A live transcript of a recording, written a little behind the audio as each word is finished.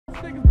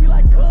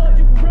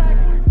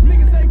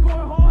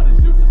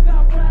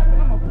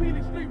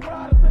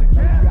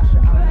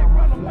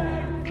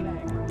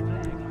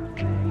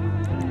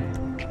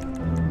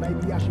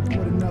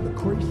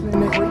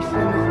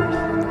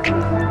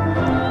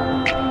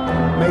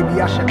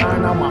Maybe I should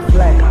iron out my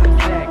flag.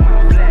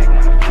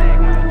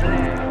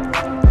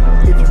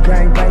 If you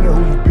gang banging,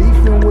 who you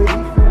beefing with?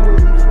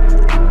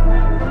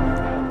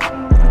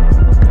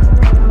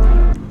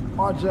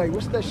 RJ,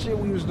 what's that shit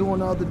we was doing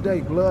the other day?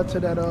 Blood to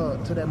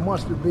that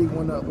mustard beat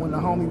when the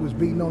homie was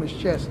beating on his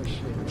chest and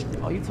shit.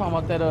 Oh, you talking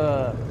about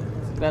the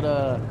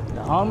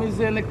homies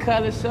in the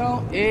color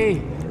show?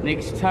 Hey,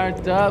 niggas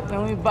turned up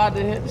and we about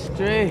to hit the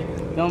street.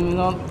 Hey,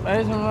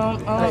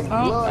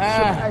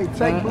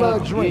 take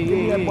blood drink. Give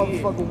me that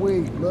motherfucking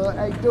weed, blood.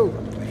 Hey, do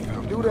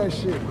that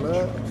shit,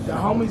 blood. The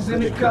homies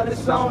in the color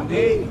song,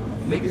 hey.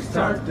 Niggas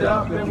turned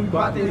up and we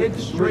about to hit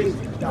the streets.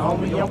 The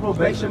homie on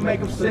probation,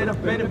 make him sit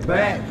up in the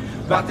back.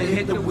 About to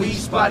hit the weed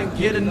spot and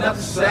get another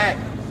sack.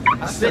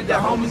 I said the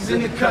homies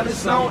in the color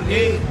zone,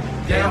 hey.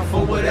 Down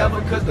for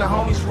whatever, cause the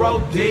homies roll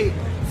deep.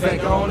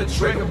 Finger on the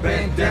trigger,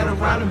 bandana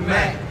around the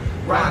mat.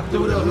 Ride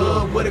through the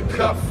hood with a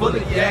cup full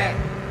of yak.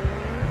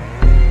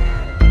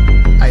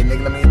 Hey,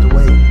 nigga, let me hit the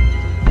weed.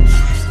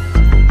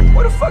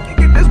 Where the fuck you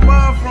get this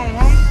ball from,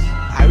 homie?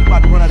 Hey, we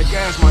about to run out of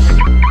gas, my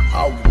nigga.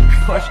 Oh,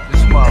 push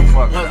this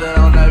motherfucker. Put that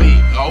on that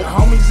beat. Oh. The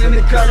homies in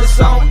the color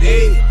zone,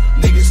 hey.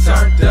 Niggas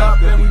turned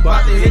up and we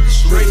about to hit the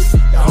streets.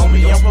 The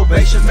homie on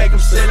probation, make him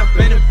sit up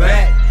in the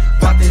back.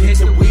 About to hit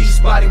the weed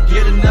spot and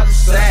get another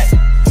sack.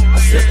 I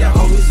said the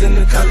homies in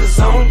the color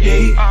zone,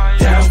 yeah.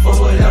 Down for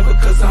whatever,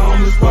 cause the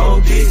homies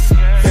roll deep.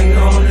 Finger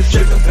on the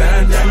trigger,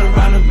 bandana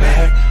around the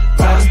mat.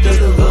 Riding through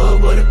the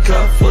hood with a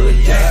cup full of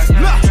yak.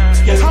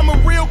 I'm a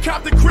real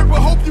Captain Cripper,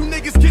 hope you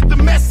niggas get the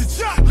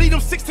message. Leave them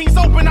 16s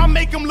open, I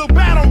make them look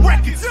bad on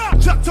records.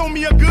 Chuck told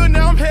me a good,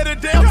 now I'm headed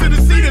down to the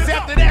Cedars.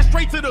 After that,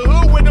 straight to the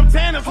hood with them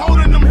tanners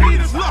holding them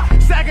heaters. Look,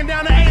 sagging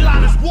down the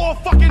A-liners, war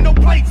fucking no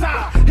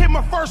playtime. Hit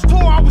my first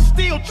tour, I was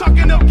still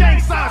chucking up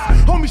gang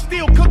signs. Homie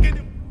still cooking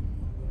them.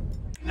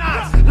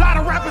 Lot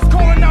of rappers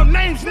calling out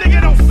names,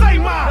 nigga, don't say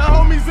mine. The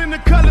homies in the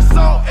color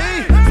song,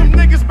 E. Some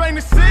niggas bang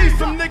the C,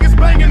 some niggas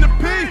banging the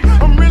P.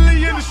 I'm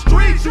really in the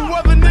streets, you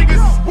other niggas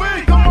is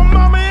weak. I'm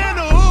my mama in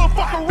the hood,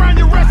 fuck around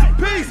your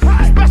recipes.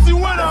 Especially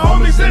when the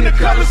homies in the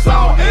color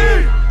song,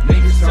 E.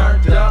 Niggas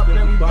turned up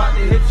and we about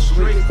to hit the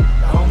streets.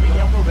 The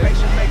homie on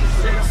probation, make it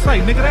sit up. Say,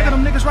 nigga, they got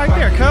them niggas right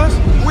there, cuz.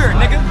 Where,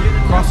 nigga?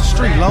 Across the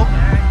street, low.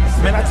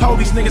 Man, I told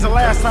these niggas the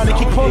last time they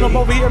keep pulling up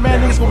over here, man,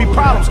 niggas gonna be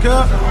problems,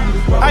 cuz.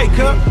 Hey,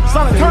 cuz,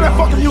 son, turn that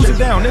fucking music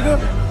down, nigga.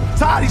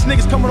 Tired of these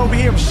niggas coming over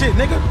here and shit,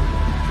 nigga.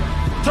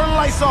 Turn the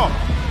lights off.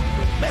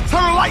 Man,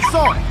 turn the lights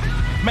off.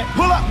 Man,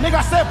 pull up, nigga,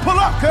 I said pull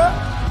up, cuz.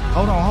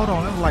 Hold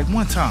on, that was like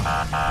one time.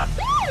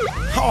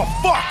 Oh,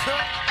 fuck.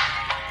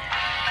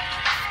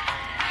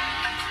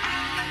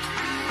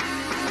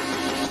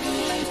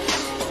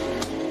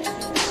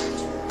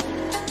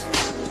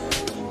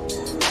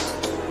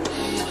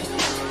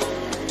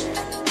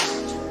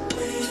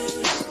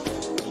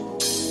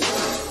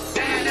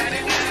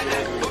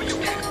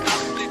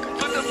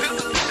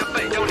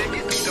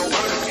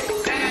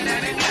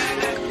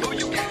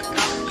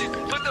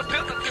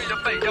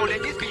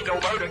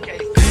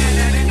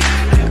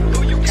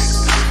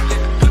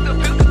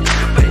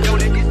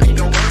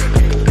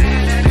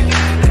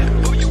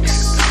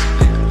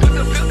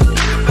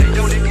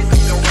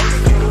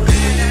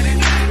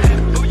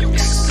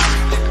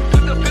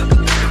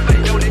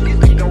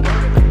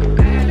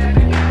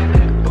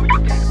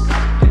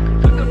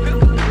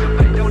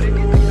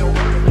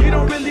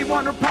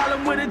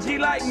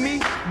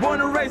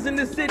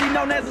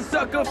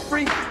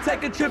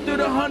 Take a trip through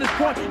the Hunters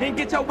Point and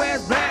get your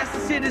ass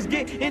blasted. Shit is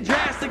getting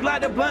drastic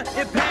like the blunt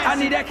and pass. I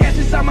need that cash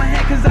inside my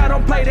hand cause I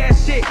don't play that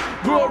shit.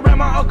 Grew around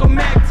my Uncle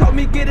Mac, told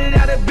me get it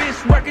out of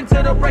bitch. Working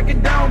till the break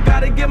it down,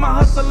 gotta get my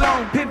hustle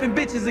on. Pimping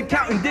bitches and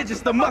counting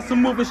digits, the muscle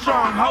moving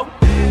strong, ho.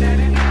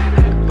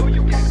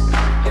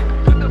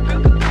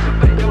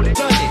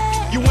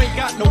 You ain't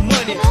got no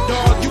money,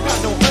 dog, you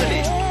got no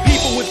honey.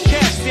 People with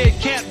cash said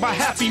can't buy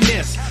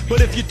happiness. But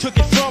if you took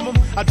it from them,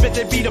 I'd bet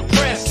they'd be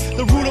depressed.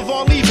 The root of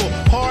all evil,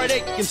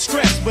 heartache and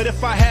stress. But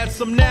if I had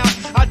some now,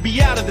 I'd be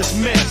out of this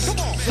mess.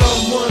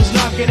 Someone's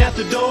knocking at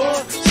the door,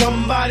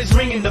 somebody's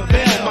ringing the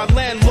bell. My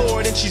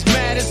landlord and she's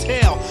mad as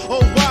hell.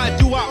 Oh, why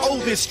do I owe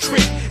this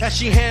trick? As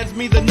she hands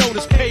me the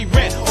notice, pay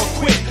rent or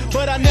quit.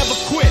 But I never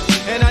quit,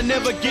 and I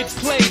never get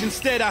played.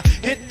 Instead, I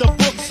hit the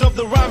books of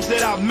the rhymes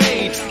that I've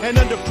made. And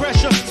under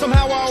pressure,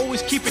 somehow I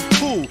always keep it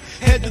cool.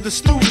 Head to the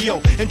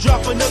studio and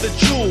drop another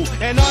jewel.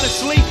 And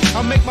honestly,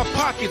 I make my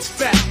pockets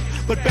fat.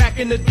 But back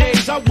in the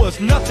days, I was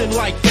nothing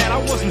like that. I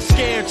wasn't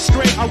scared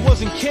straight, I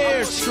wasn't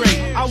cared straight.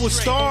 I was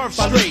starved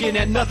by looking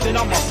at nothing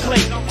on my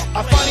plate.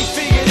 I finally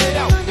figured it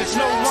out, it's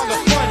no longer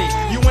funny.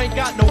 You ain't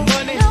got no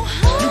money,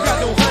 you got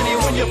no honey.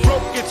 When you're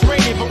broke, it's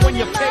raining, but when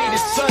you're paid,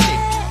 it's sunny.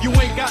 You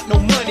ain't got no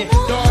money,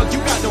 dog, you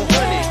got no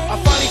honey. I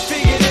finally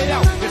figured it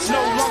out, it's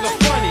no longer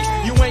funny.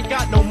 You ain't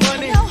got no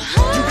money,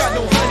 you got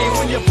no honey.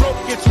 When you're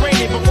broke, it's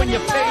raining, but when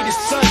you're paid, it's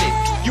sunny.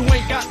 You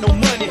ain't got no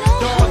money,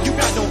 dog, you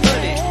got no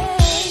honey.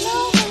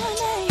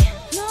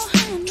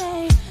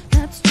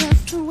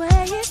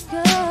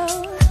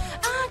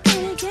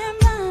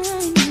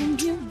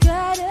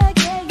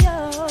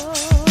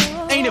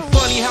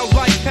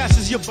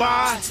 You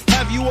by,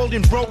 have you old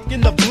and broke in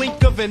the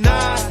blink of an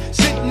eye.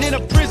 Sitting in a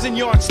prison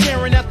yard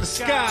staring at the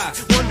sky,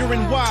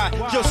 wondering why,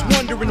 just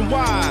wondering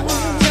why.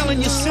 Telling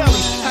yourself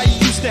how you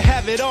used to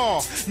have it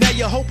all. Now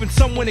you're hoping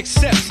someone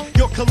accepts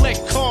your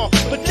collect call,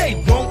 but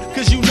they won't,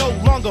 cause you no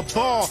longer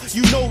ball.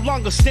 You no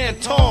longer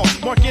stand tall,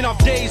 marking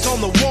off days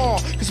on the wall.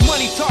 Cause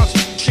money talks,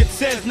 shit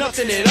says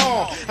nothing at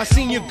all. I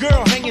seen your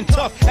girl hanging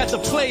tough at the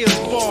Players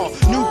Ball.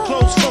 New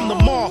clothes from the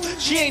mall,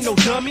 she ain't no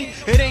dummy.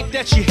 It ain't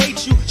that she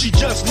hates you, she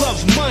just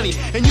loves money.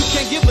 And you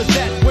can't give her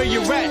that where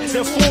you're at.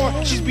 Therefore,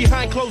 she's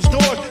behind closed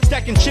doors,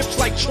 stacking chips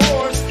like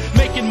chores,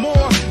 making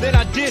more than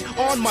I did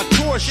on my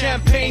tour.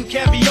 Champagne,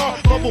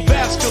 caviar, bubble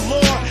baths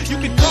galore. You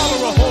can call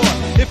her a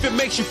whore if it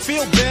makes you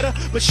feel better,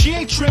 but she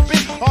ain't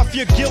tripping off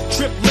your guilt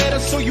trip letter,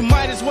 so you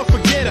might as well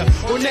forget her.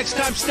 Or next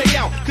time stay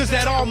out, cause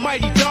that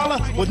almighty dollar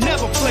will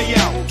never play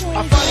out.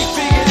 I finally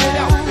figured it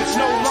out, it's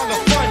no longer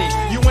funny.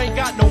 You ain't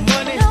got no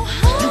money,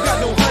 you got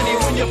no honey.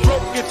 When you're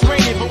broke it's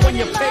raining, but when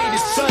you're paid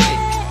it's sunny.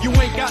 You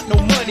ain't got no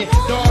money,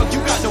 dog, you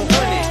got no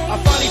honey. I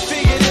finally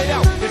figured it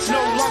out, it's no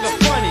longer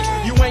funny.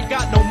 You ain't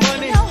got no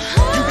money,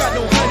 you got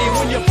no honey.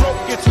 When you're broke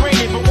it's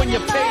raining, but when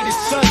you're paid it's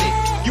sunny.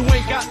 You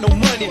ain't got no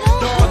money,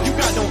 dog, you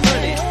got no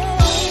honey.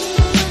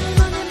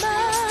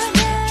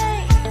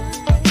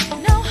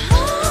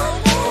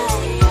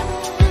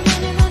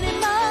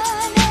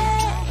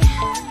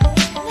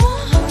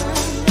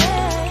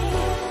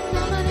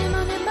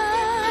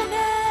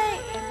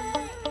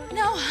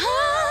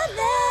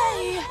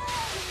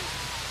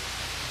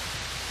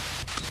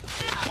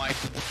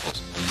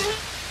 Mike.